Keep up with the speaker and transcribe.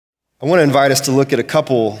I want to invite us to look at a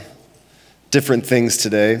couple different things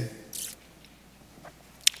today.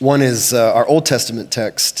 One is our Old Testament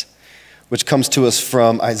text, which comes to us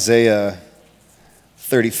from Isaiah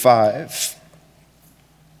 35.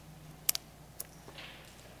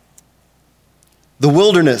 The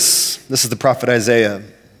wilderness, this is the prophet Isaiah,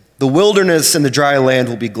 the wilderness and the dry land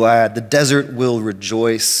will be glad. The desert will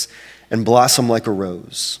rejoice and blossom like a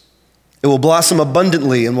rose. It will blossom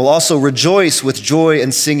abundantly and will also rejoice with joy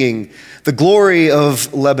and singing. The glory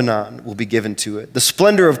of Lebanon will be given to it, the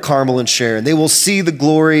splendor of Carmel and Sharon. They will see the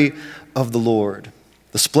glory of the Lord,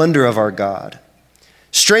 the splendor of our God.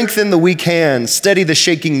 Strengthen the weak hands, steady the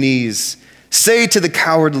shaking knees. Say to the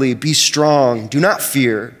cowardly, be strong, do not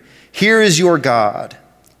fear. Here is your God.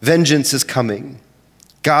 Vengeance is coming.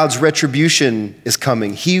 God's retribution is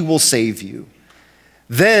coming. He will save you.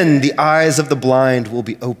 Then the eyes of the blind will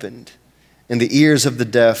be opened and the ears of the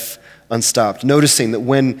deaf unstopped. Noticing that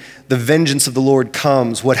when the vengeance of the Lord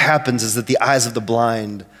comes, what happens is that the eyes of the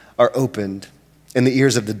blind are opened and the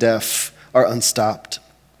ears of the deaf are unstopped.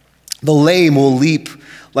 The lame will leap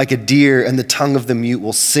like a deer and the tongue of the mute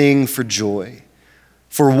will sing for joy.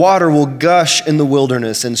 For water will gush in the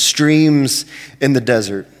wilderness and streams in the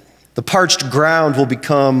desert. The parched ground will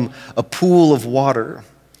become a pool of water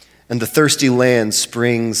and the thirsty land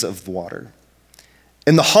springs of water.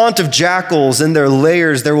 In the haunt of jackals, in their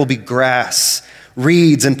lairs, there will be grass,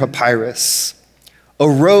 reeds, and papyrus. A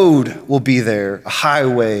road will be there, a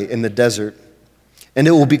highway in the desert, and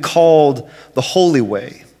it will be called the Holy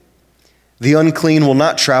Way. The unclean will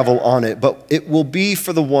not travel on it, but it will be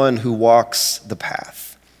for the one who walks the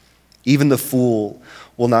path. Even the fool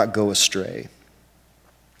will not go astray.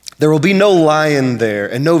 There will be no lion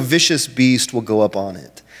there, and no vicious beast will go up on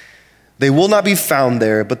it. They will not be found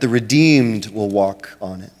there, but the redeemed will walk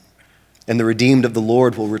on it. And the redeemed of the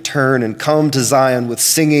Lord will return and come to Zion with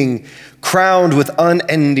singing, crowned with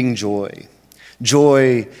unending joy.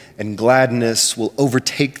 Joy and gladness will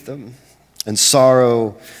overtake them, and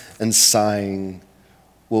sorrow and sighing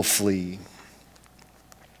will flee.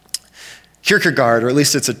 Kierkegaard, or at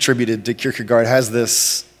least it's attributed to Kierkegaard, has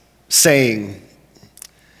this saying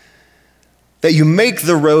that you make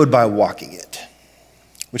the road by walking it,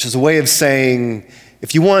 which is a way of saying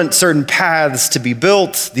if you want certain paths to be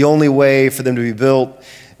built, the only way for them to be built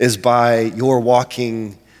is by your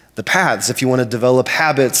walking the paths. If you want to develop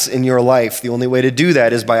habits in your life, the only way to do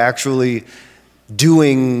that is by actually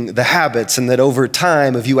doing the habits, and that over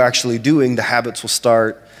time, of you actually doing, the habits will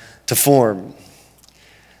start to form.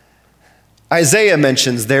 Isaiah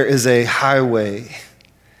mentions there is a highway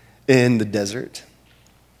in the desert.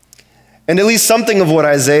 And at least something of what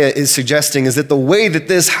Isaiah is suggesting is that the way that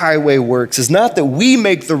this highway works is not that we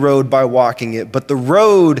make the road by walking it, but the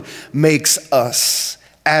road makes us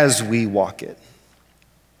as we walk it.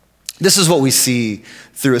 This is what we see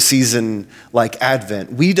through a season like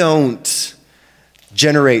Advent. We don't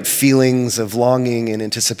generate feelings of longing and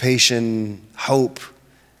anticipation, hope,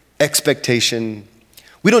 expectation.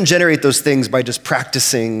 We don't generate those things by just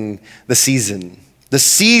practicing the season. The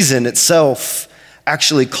season itself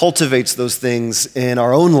actually cultivates those things in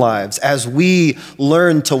our own lives as we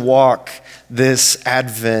learn to walk this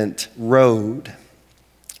Advent road.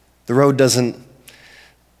 The road doesn't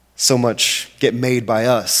so much get made by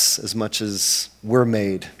us as much as we're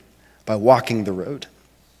made by walking the road.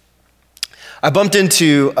 I bumped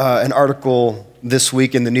into an article this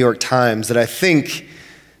week in the New York Times that I think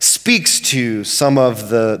speaks to some of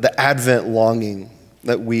the Advent longing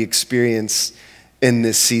that we experience in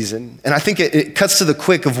this season. And I think it cuts to the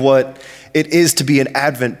quick of what it is to be an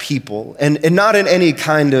Advent people, and not in any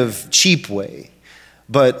kind of cheap way,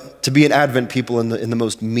 but to be an Advent people in the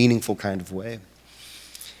most meaningful kind of way.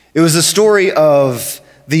 It was a story of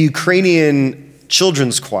the Ukrainian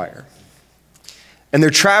children's choir. And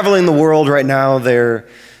they're traveling the world right now. They're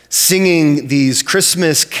singing these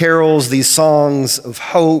Christmas carols, these songs of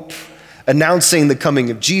hope, announcing the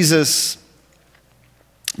coming of Jesus.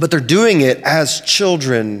 But they're doing it as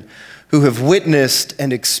children who have witnessed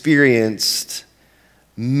and experienced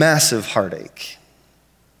massive heartache.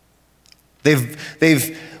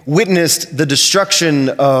 They've witnessed the destruction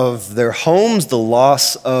of their homes, the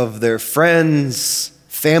loss of their friends,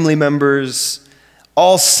 family members,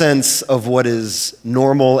 all sense of what is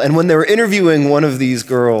normal. And when they were interviewing one of these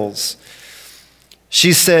girls,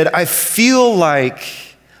 she said, I feel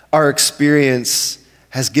like our experience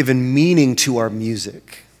has given meaning to our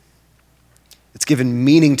music. It's given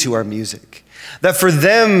meaning to our music. That for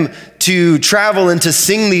them to travel and to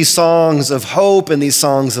sing these songs of hope and these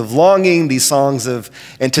songs of longing, these songs of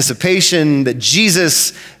anticipation that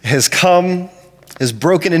Jesus has come, has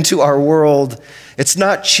broken into our world, it's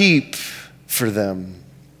not cheap for them.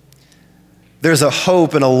 There's a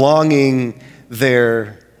hope and a longing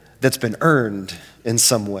there that's been earned in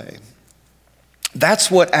some way.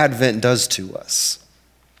 That's what Advent does to us.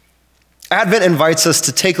 Advent invites us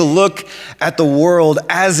to take a look at the world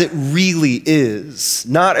as it really is,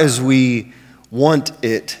 not as we want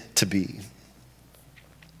it to be.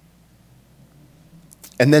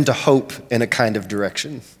 And then to hope in a kind of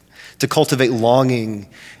direction, to cultivate longing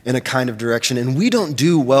in a kind of direction. And we don't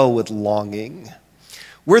do well with longing.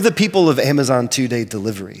 We're the people of Amazon 2-day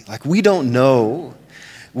delivery. Like, we don't know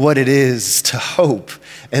what it is to hope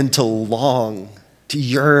and to long, to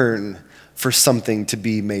yearn for something to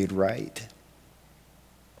be made right.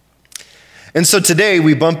 And so today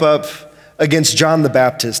we bump up against John the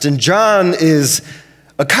Baptist. And John is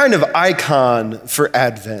a kind of icon for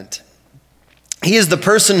Advent. He is the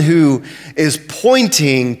person who is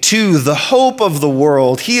pointing to the hope of the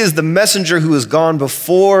world. He is the messenger who has gone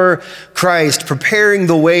before Christ, preparing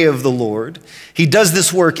the way of the Lord. He does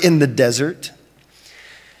this work in the desert.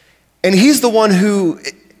 And he's the one who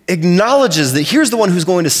acknowledges that here's the one who's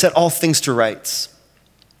going to set all things to rights.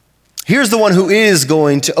 Here's the one who is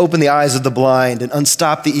going to open the eyes of the blind and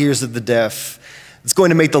unstop the ears of the deaf. It's going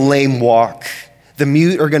to make the lame walk. The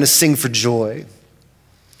mute are going to sing for joy.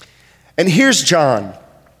 And here's John,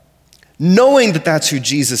 knowing that that's who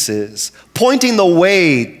Jesus is, pointing the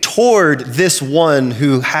way toward this one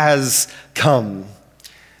who has come.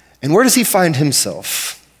 And where does he find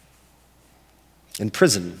himself? In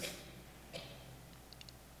prison.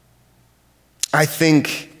 I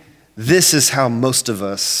think this is how most of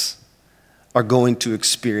us are going to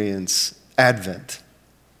experience Advent.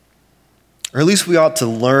 Or at least we ought to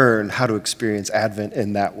learn how to experience Advent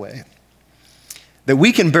in that way. That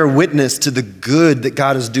we can bear witness to the good that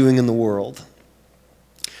God is doing in the world.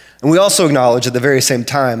 And we also acknowledge at the very same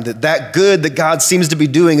time that that good that God seems to be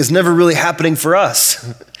doing is never really happening for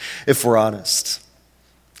us, if we're honest.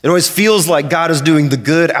 It always feels like God is doing the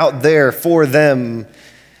good out there for them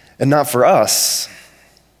and not for us.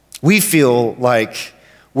 We feel like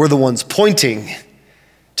we're the ones pointing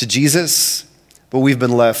to Jesus, but we've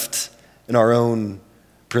been left in our own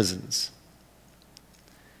prisons.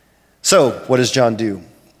 So, what does John do?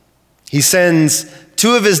 He sends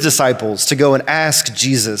two of his disciples to go and ask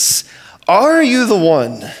Jesus, "Are you the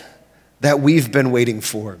one that we've been waiting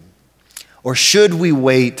for? Or should we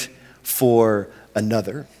wait for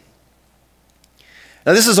another?"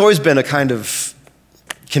 Now, this has always been a kind of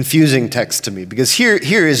confusing text to me because here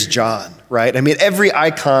is John, right? I mean, every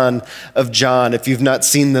icon of John, if you've not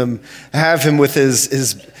seen them, have him with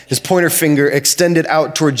his pointer finger extended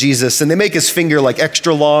out toward Jesus, and they make his finger like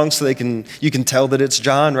extra long so you can tell that it's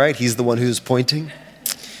John, right? He's the one who's pointing.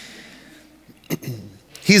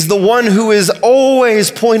 He's the one who is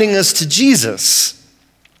always pointing us to Jesus,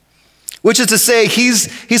 which is to say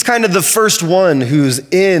he's kind of the first one who's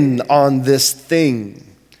in on this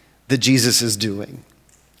thing that Jesus is doing.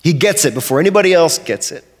 He gets it before anybody else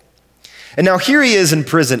gets it. And now here he is in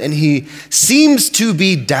prison, and he seems to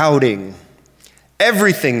be doubting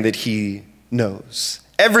everything that he knows,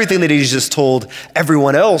 everything that he's just told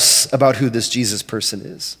everyone else about who this Jesus person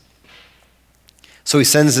is. So he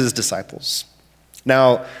sends his disciples.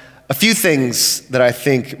 Now, a few things that I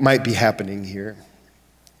think might be happening here.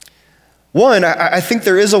 One, I think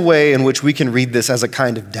there is a way in which we can read this as a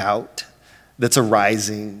kind of doubt that's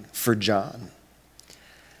arising for John.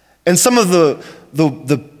 And some of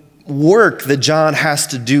the work that John has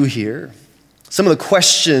to do here, some of the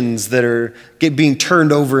questions that are being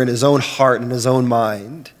turned over in his own heart and his own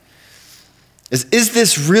mind, is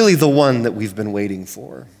this really the one that we've been waiting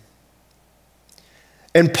for?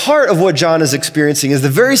 And part of what John is experiencing is the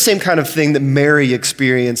very same kind of thing that Mary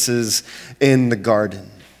experiences in the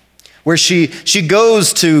garden, where she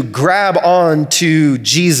goes to grab on to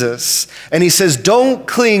Jesus, and he says, "Don't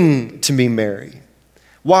cling to me, Mary."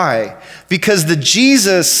 Why? Because the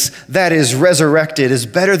Jesus that is resurrected is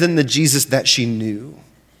better than the Jesus that she knew.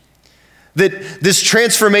 That this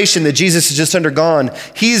transformation that Jesus has just undergone,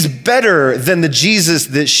 he's better than the Jesus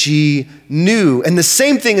that she knew. And the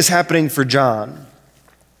same thing is happening for John.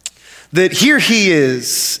 That here he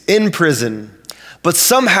is in prison, but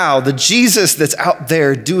somehow the Jesus that's out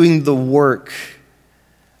there doing the work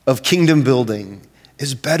of kingdom building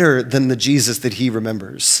is better than the Jesus that he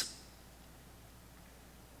remembers.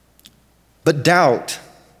 But doubt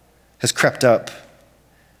has crept up.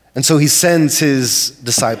 And so he sends his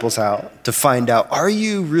disciples out to find out, are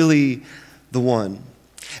you really the one?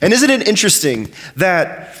 And isn't it interesting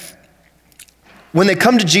that when they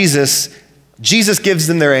come to Jesus, Jesus gives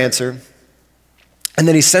them their answer, and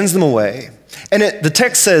then he sends them away. And the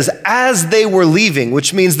text says, as they were leaving,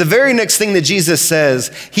 which means the very next thing that Jesus says,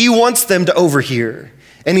 he wants them to overhear.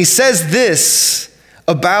 And he says this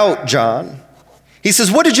about John. He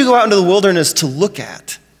says, what did you go out into the wilderness to look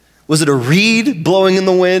at? Was it a reed blowing in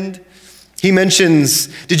the wind? He mentions,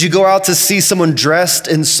 did you go out to see someone dressed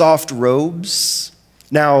in soft robes?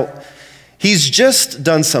 Now, he's just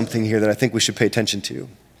done something here that I think we should pay attention to.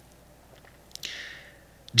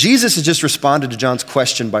 Jesus has just responded to John's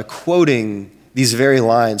question by quoting these very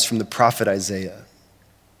lines from the prophet Isaiah.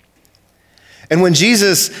 And when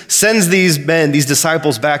Jesus sends these men, these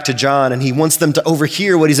disciples back to John, and he wants them to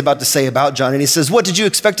overhear what he's about to say about John, and he says, what, did you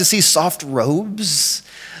expect to see soft robes?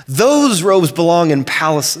 Those robes belong in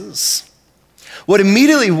palaces. What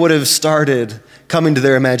immediately would have started coming to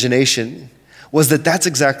their imagination was that that's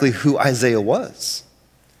exactly who Isaiah was.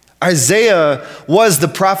 Isaiah was the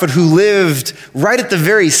prophet who lived right at the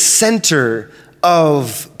very center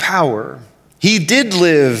of power. He did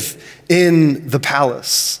live in the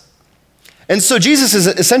palace. And so Jesus is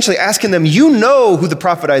essentially asking them, you know who the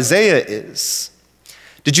prophet Isaiah is.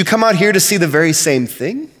 Did you come out here to see the very same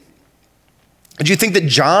thing? Did you think that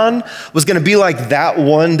John was going to be like that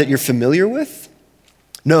one that you're familiar with?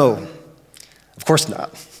 No, of course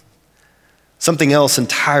not. Something else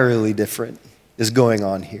entirely different is going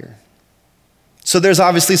on here. So there's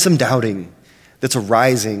obviously some doubting that's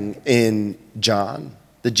arising in John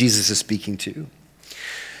that Jesus is speaking to.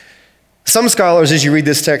 Some scholars, as you read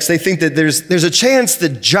this text, they think that there's a chance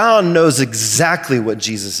that John knows exactly what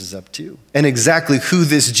Jesus is up to and exactly who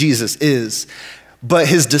this Jesus is, but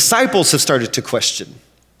his disciples have started to question.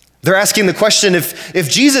 They're asking the question, if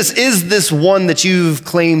Jesus is this one that you've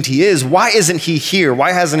claimed he is, why isn't he here?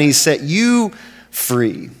 Why hasn't he set you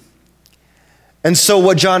free? And so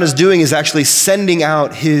what John is doing is actually sending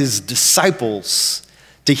out his disciples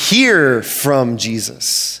to hear from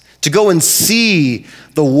Jesus, to go and see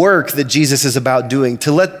the work that Jesus is about doing,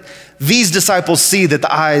 to let these disciples see that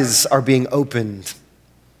the eyes are being opened,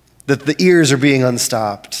 that the ears are being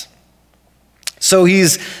unstopped. So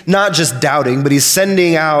he's not just doubting, but he's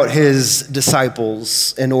sending out his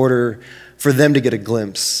disciples in order for them to get a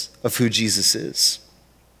glimpse of who Jesus is.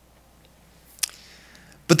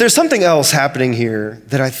 But there's something else happening here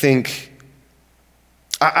that I think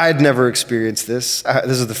I'd never experienced this.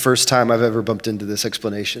 This is the first time I've ever bumped into this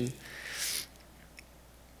explanation.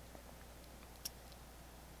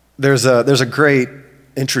 There's a great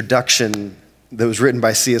introduction that was written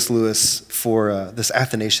by C.S. Lewis for this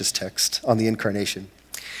Athanasius text on the incarnation.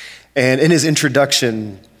 And in his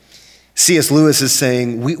introduction, C.S. Lewis is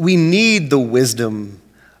saying, we need the wisdom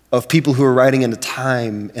of people who are writing in a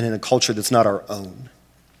time and in a culture that's not our own.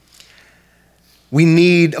 We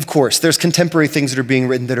need, of course, there's contemporary things that are being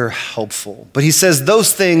written that are helpful. But he says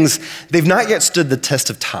those things, they've not yet stood the test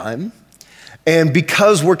of time. And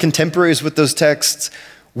because we're contemporaries with those texts,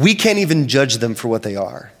 we can't even judge them for what they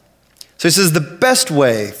are. So he says the best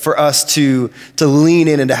way for us to lean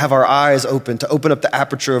in and to have our eyes open, to open up the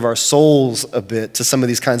aperture of our souls a bit to some of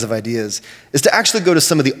these kinds of ideas, is to actually go to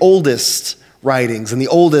some of the oldest writings and the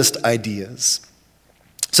oldest ideas.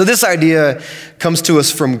 So this idea comes to us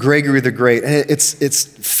from Gregory the Great, and it's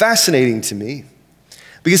fascinating to me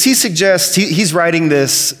because he suggests, he's writing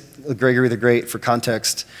this, Gregory the Great for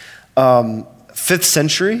context, 5th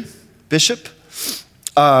century bishop,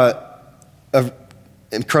 an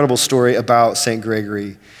incredible story about St.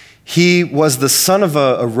 Gregory. He was the son of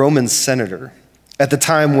a Roman senator at the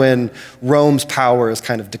time when Rome's power is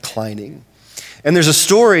kind of declining. And there's a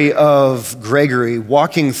story of Gregory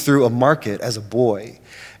walking through a market as a boy,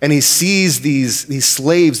 and he sees these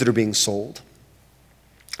slaves that are being sold.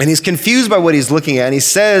 And he's confused by what he's looking at, and he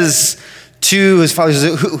says to his father, he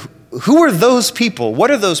says, who are those people? What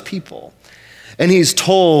are those people? And he's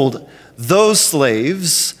told, those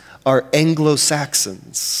slaves are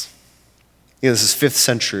Anglo-Saxons. This is 5th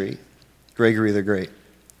century, Gregory the Great.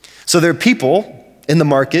 So there are people in the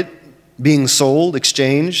market being sold,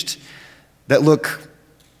 exchanged, that look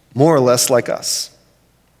more or less like us.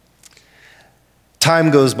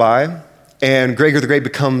 Time goes by, and Gregory the Great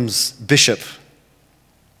becomes bishop.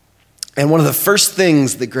 And one of the first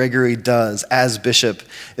things that Gregory does as bishop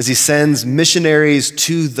is he sends missionaries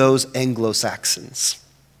to those Anglo-Saxons.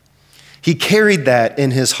 He carried that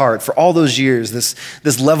in his heart for all those years,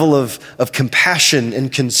 this level of compassion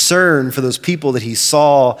and concern for those people that he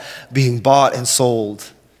saw being bought and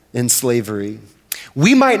sold in slavery.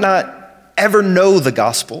 We might not ever know the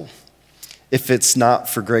gospel if it's not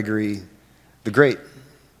for Gregory the Great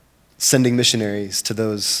sending missionaries to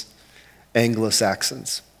those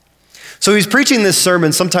Anglo-Saxons. So he's preaching this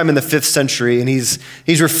sermon sometime in the 5th century, and he's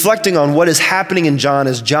reflecting on what is happening in John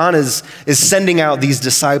as John is sending out these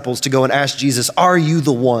disciples to go and ask Jesus, are you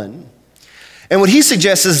the one? And what he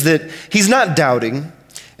suggests is that he's not doubting,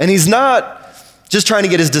 and he's not just trying to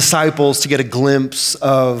get his disciples to get a glimpse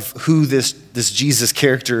of who this Jesus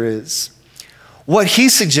character is. What he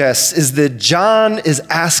suggests is that John is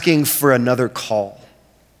asking for another call.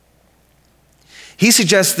 He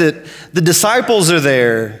suggests that the disciples are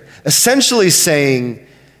there essentially saying,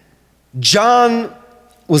 John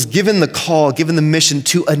was given the call, given the mission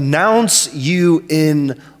to announce you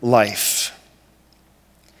in life.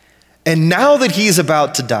 And now that he's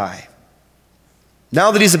about to die,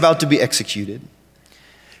 now that he's about to be executed,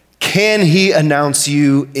 can he announce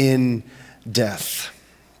you in death?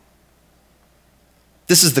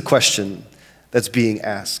 This is the question that's being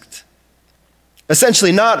asked.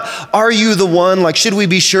 Essentially, not, are you the one? Like, should we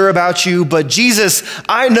be sure about you? But Jesus,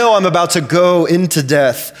 I know I'm about to go into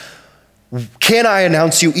death. Can I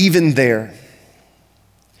announce you even there?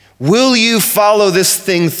 Will you follow this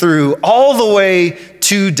thing through all the way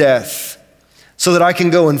to death so that I can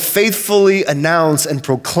go and faithfully announce and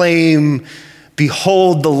proclaim,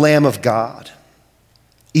 behold the Lamb of God,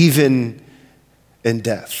 even in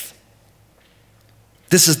death?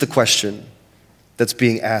 This is the question that's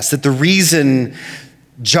being asked. That the reason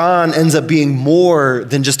John ends up being more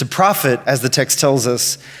than just a prophet, as the text tells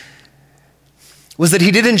us, was that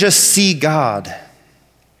he didn't just see God.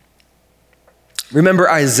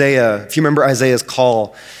 Remember Isaiah, if you remember Isaiah's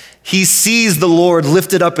call, he sees the Lord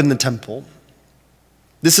lifted up in the temple.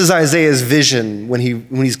 This is Isaiah's vision when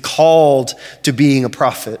he's called to being a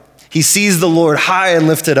prophet. He sees the Lord high and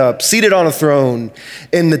lifted up, seated on a throne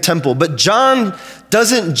in the temple. But John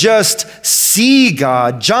doesn't just see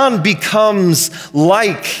God, John becomes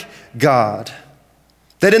like God.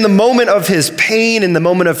 That in the moment of his pain, in the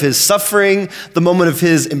moment of his suffering, the moment of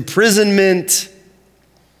his imprisonment,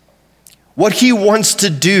 what he wants to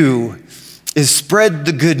do is spread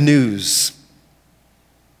the good news.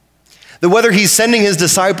 That whether he's sending his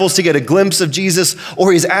disciples to get a glimpse of Jesus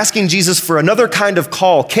or he's asking Jesus for another kind of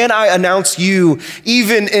call, can I announce you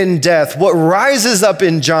even in death? What rises up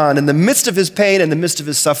in John in the midst of his pain, in the midst of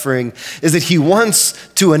his suffering, is that he wants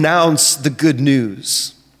to announce the good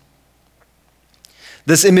news.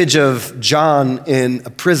 This image of John in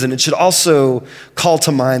a prison, it should also call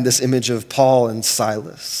to mind this image of Paul and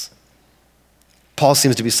Silas. Paul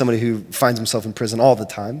seems to be somebody who finds himself in prison all the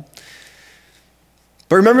time.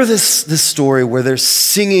 But remember this story where they're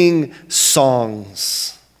singing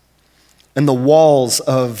songs and the walls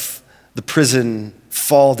of the prison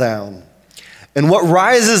fall down. And what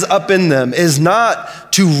rises up in them is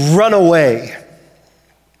not to run away.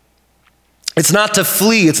 It's not to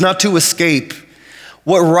flee. It's not to escape.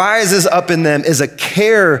 What rises up in them is a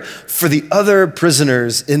care for the other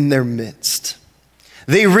prisoners in their midst.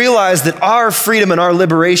 They realize that our freedom and our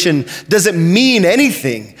liberation doesn't mean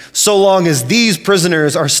anything so long as these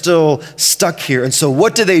prisoners are still stuck here. And so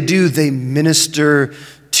what do? They minister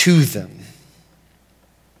to them.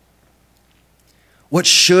 What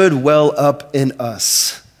should well up in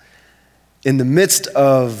us in the midst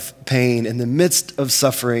of pain, in the midst of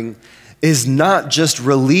suffering, is not just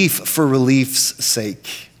relief for relief's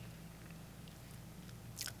sake.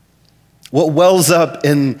 What wells up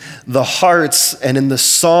in the hearts and in the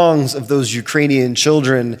songs of those Ukrainian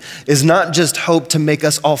children is not just hope to make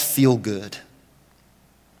us all feel good.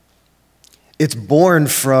 It's born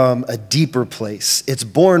from a deeper place. It's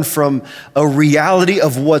born from a reality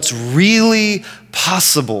of what's really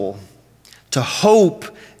possible, to hope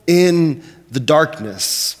in the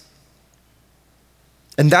darkness.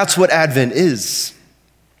 And that's what Advent is.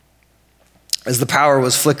 As the power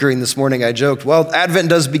was flickering this morning, I joked, well, Advent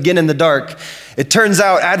does begin in the dark. It turns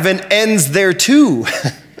out Advent ends there too.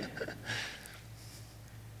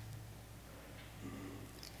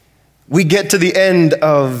 We get to the end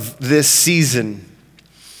of this season,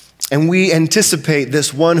 and we anticipate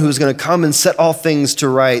this one who's going to come and set all things to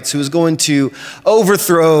rights, who is going to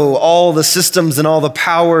overthrow all the systems and all the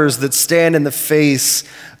powers that stand in the face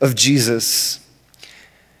of Jesus.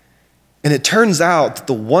 And it turns out that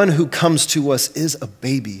the one who comes to us is a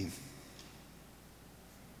baby.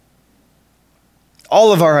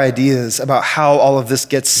 All of our ideas about how all of this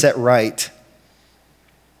gets set right,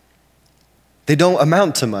 they don't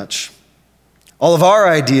amount to much. All of our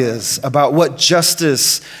ideas about what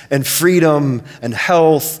justice and freedom and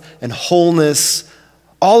health and wholeness,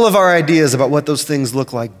 all of our ideas about what those things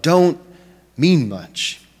look like don't mean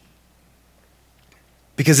much.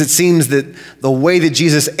 Because it seems that the way that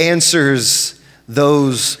Jesus answers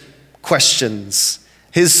those questions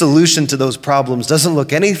His solution to those problems doesn't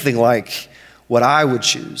look anything like what I would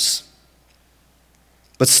choose.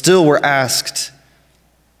 But still we're asked,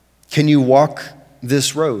 can you walk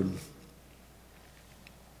this road?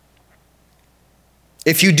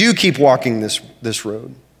 If you do keep walking this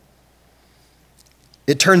road,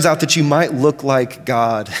 it turns out that you might look like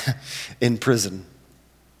God in prison.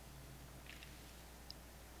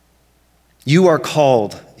 You are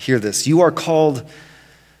called, hear this, you are called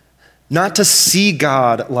not to see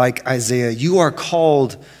God like Isaiah. You are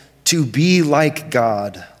called to be like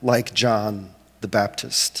God, like John the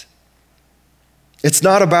Baptist. It's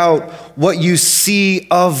not about what you see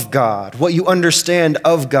of God, what you understand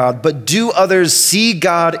of God, but do others see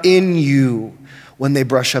God in you when they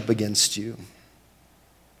brush up against you?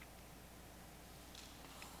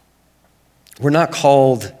 We're not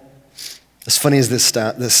called, as funny as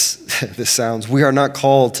this sounds, we are not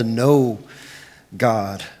called to know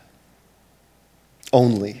God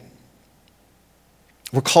only.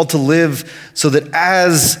 We're called to live so that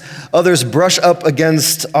as others brush up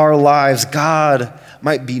against our lives, God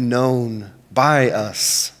might be known by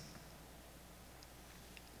us.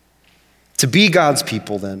 To be God's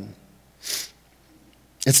people, then,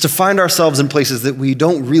 it's to find ourselves in places that we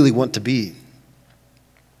don't really want to be.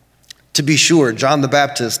 To be sure, John the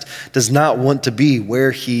Baptist does not want to be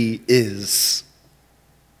where he is.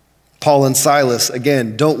 Paul and Silas,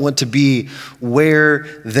 again, don't want to be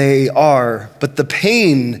where they are. But the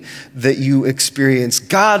pain that you experience,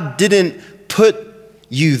 God didn't put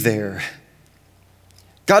you there.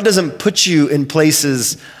 God doesn't put you in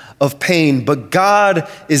places of pain, but God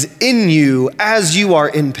is in you as you are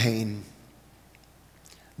in pain.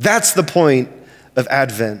 That's the point of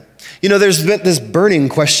Advent. You know, there's been this burning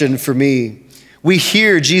question for me. We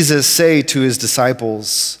hear Jesus say to his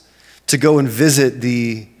disciples to go and visit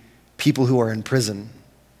the people who are in prison.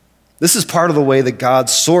 This is part of the way that God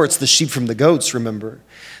sorts the sheep from the goats, remember?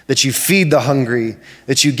 That you feed the hungry,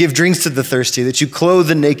 that you give drinks to the thirsty, that you clothe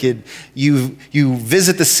the naked, you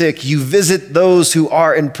visit the sick, you visit those who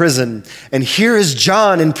are in prison. And here is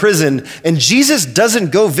John in prison, and Jesus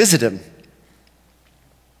doesn't go visit him.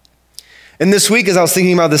 And this week, as I was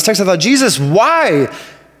thinking about this text, I thought, Jesus, why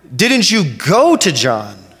didn't you go to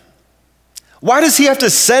John? Why does he have to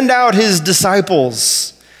send out his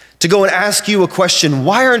disciples to go and ask you a question?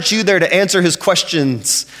 Why aren't you there to answer his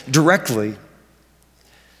questions directly?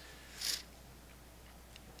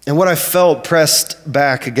 And what I felt pressed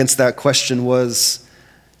back against that question was,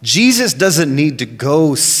 Jesus doesn't need to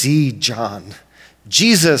go see John.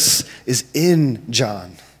 Jesus is in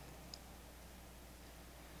John.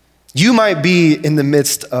 You might be in the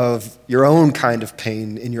midst of your own kind of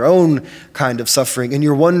pain, in your own kind of suffering, and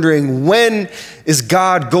you're wondering, when is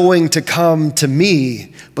God going to come to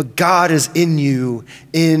me? But God is in you,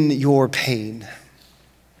 in your pain.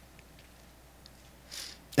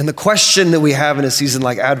 And the question that we have in a season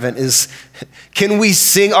like Advent is, can we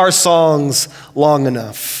sing our songs long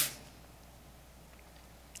enough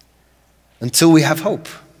until we have hope?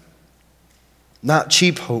 Not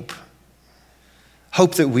cheap hope.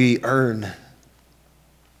 Hope that we earn.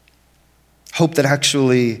 Hope that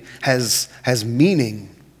actually has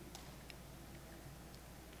meaning.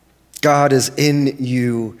 God is in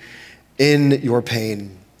you, in your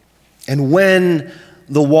pain. And when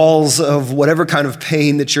the walls of whatever kind of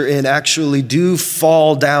pain that you're in actually do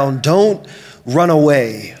fall down, don't run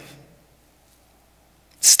away.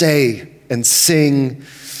 Stay and sing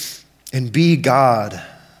and be God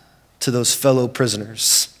to those fellow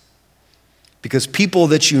prisoners. Because people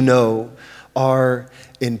that you know are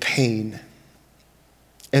in pain.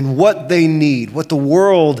 And what they need, what the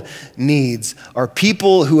world needs, are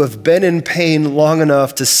people who have been in pain long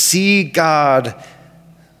enough to see God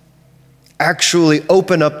actually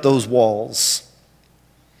open up those walls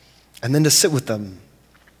and then to sit with them,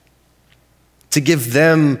 to give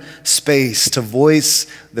them space to voice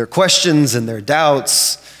their questions and their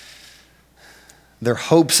doubts, their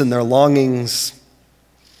hopes and their longings.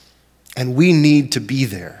 And we need to be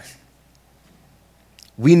there.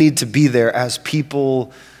 We need to be there as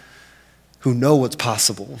people who know what's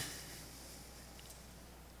possible.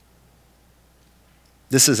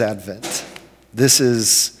 This is Advent. This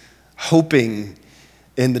is hoping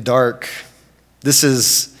in the dark. This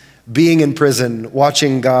is being in prison,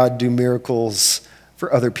 watching God do miracles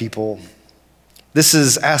for other people. This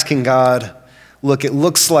is asking God, look, it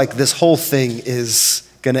looks like this whole thing is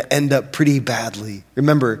going to end up pretty badly.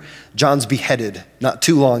 Remember, John's beheaded not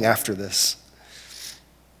too long after this.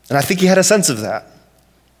 And I think he had a sense of that,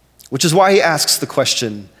 which is why he asks the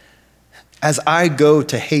question, as I go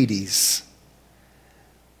to Hades,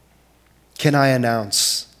 can I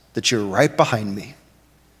announce that you're right behind me?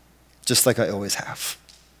 just like I always have.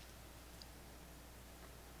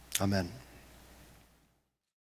 Amen.